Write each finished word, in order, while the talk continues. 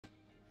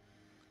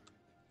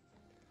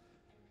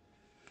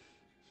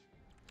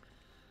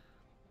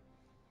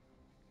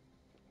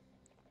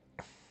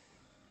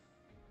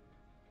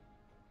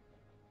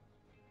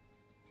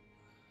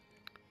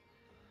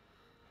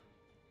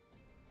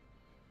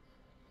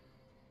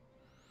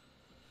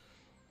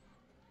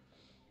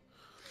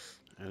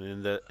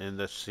And in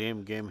the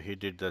same game, he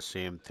did the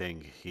same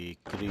thing. He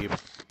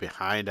creeped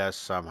behind us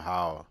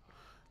somehow.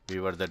 We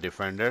were the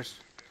defenders,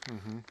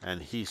 Mm-hmm.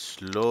 and he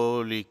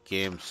slowly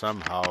came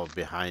somehow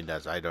behind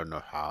us. I don't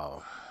know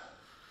how.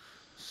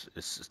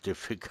 It's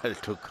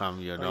difficult to come,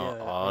 Oh yeah,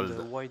 all in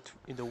the white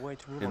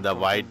room in on the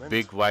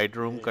big containment. white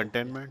room Yeah, yeah.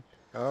 containment.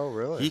 Oh,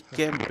 really? He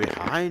came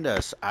behind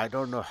us. I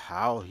don't know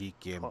how he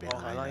came Our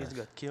behind allies us.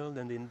 got killed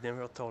and they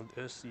never told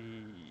us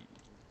he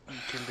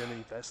killed them and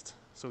he passed.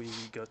 So he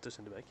got us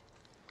in the back.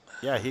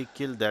 Yeah, he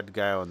killed that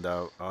guy on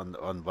the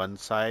on one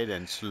side,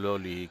 and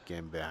slowly he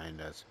came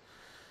behind us.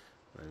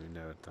 But we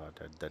never thought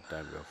at that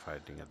time we were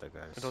fighting other I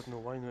guys. don't know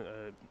why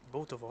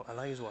both of our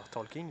allies were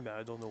talking, but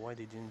I don't know why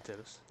they didn't tell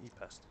us. He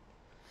passed.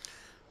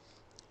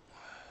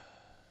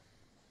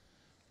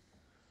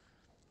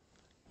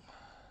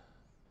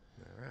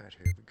 All right,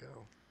 here we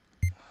go.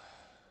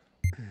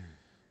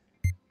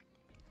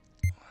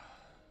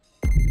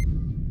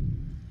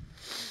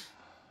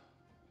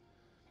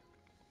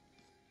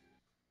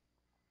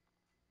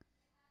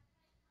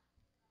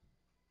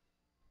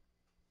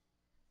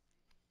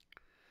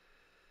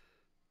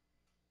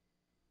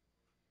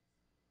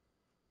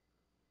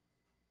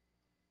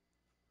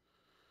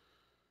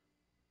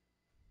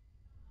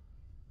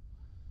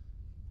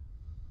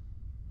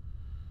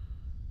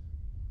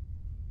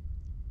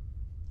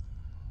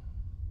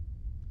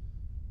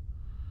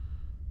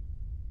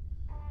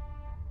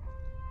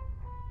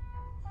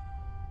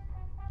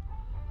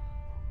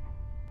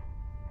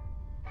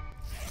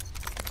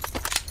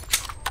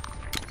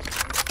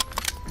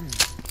 All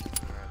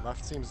right,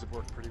 left seems to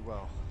work pretty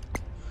well.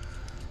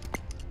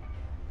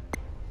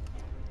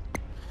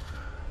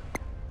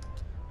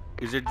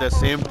 Is it the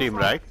same team,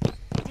 right?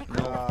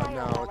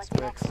 No, it's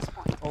mixed.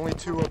 Only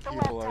two of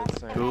people are the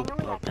same. Two?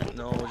 Okay.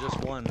 No, just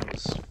one. It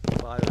was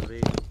 5 of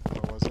 8.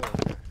 Oh, was it?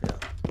 Okay. Yeah.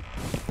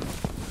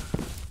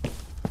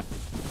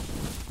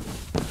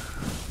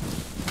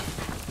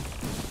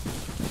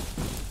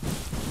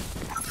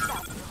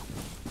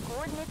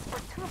 Coordinates for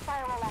 2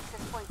 firewall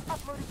access points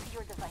uploaded to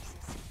your devices.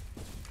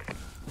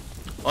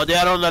 Oh, they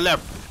are on the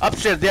left.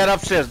 Upstairs. They are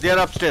upstairs. They are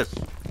upstairs.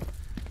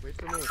 Wait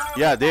for me.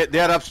 Yeah, they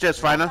are upstairs.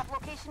 Final.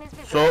 Location is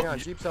visible. So Hang on,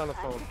 Jeep's on the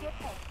Time phone. to get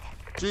paid.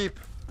 Jeep.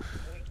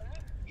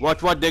 what?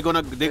 They're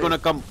gonna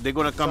come. They're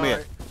gonna come Sorry,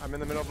 here. I'm in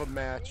the middle of a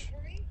match.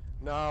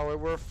 No,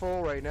 we're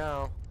full right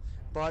now.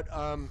 But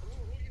I'm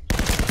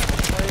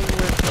playing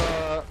with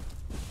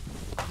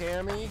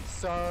Cammy,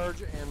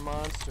 Sarge, and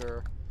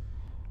Monster.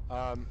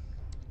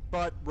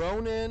 But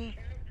Ronin,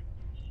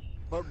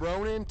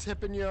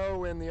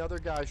 Tippinyo, and the other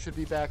guy should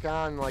be back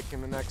on like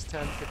in the next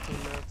 10, 15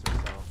 minutes or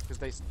so, because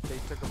they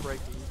took a break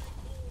to eat.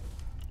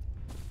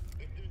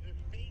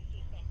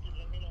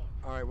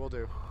 All right, we'll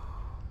do.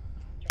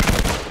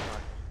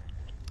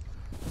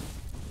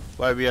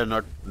 Why we are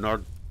not? All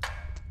right.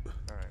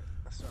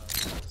 Sorry.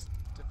 It's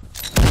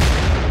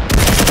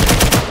difficult.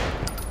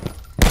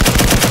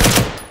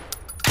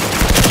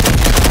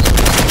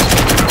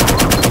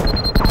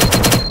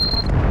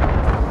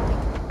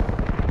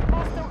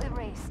 Hostile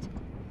erased.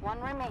 One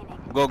remaining.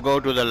 Go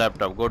to the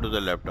laptop. Go to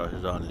the laptop.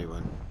 He's the only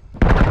one.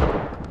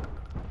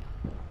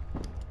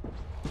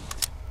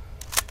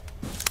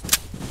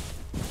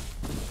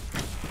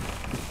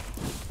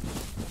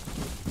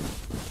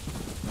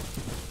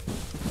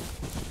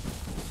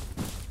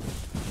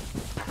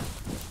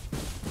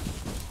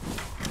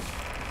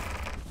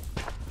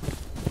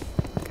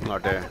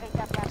 Not a. Activate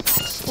that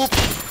laptop. Oop.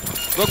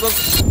 Go.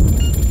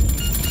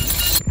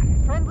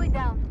 Friendly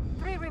down.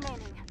 3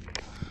 remaining.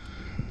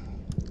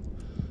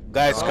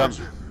 Guys, come.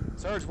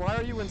 Sarge, why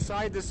are you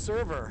inside this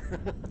server?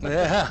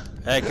 Yeah.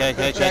 Hey.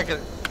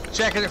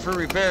 Checking it for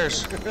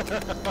repairs. Hack is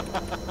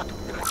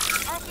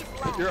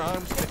live. Your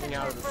arm's sticking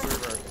out of the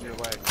server in your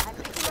leg. I'm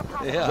picking up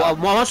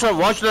hostile. Yeah.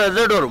 Watch the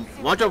other door.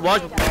 Watch. Hey,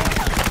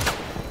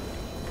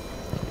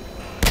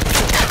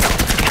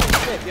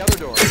 the other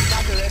door.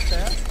 Not there that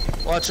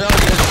fast. Watch out,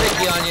 get a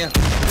sticky on you.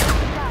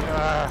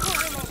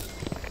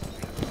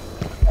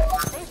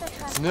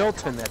 It's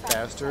Nilton, that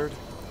bastard.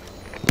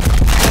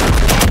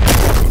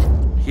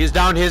 He's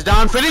down.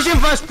 Finish him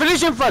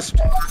first.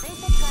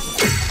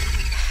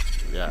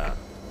 Yeah.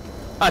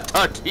 I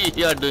thought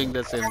you are doing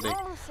the same thing.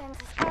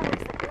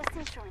 The best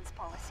insurance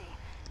policy.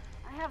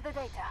 I have the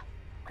data.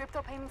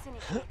 Crypto payments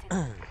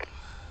initiated.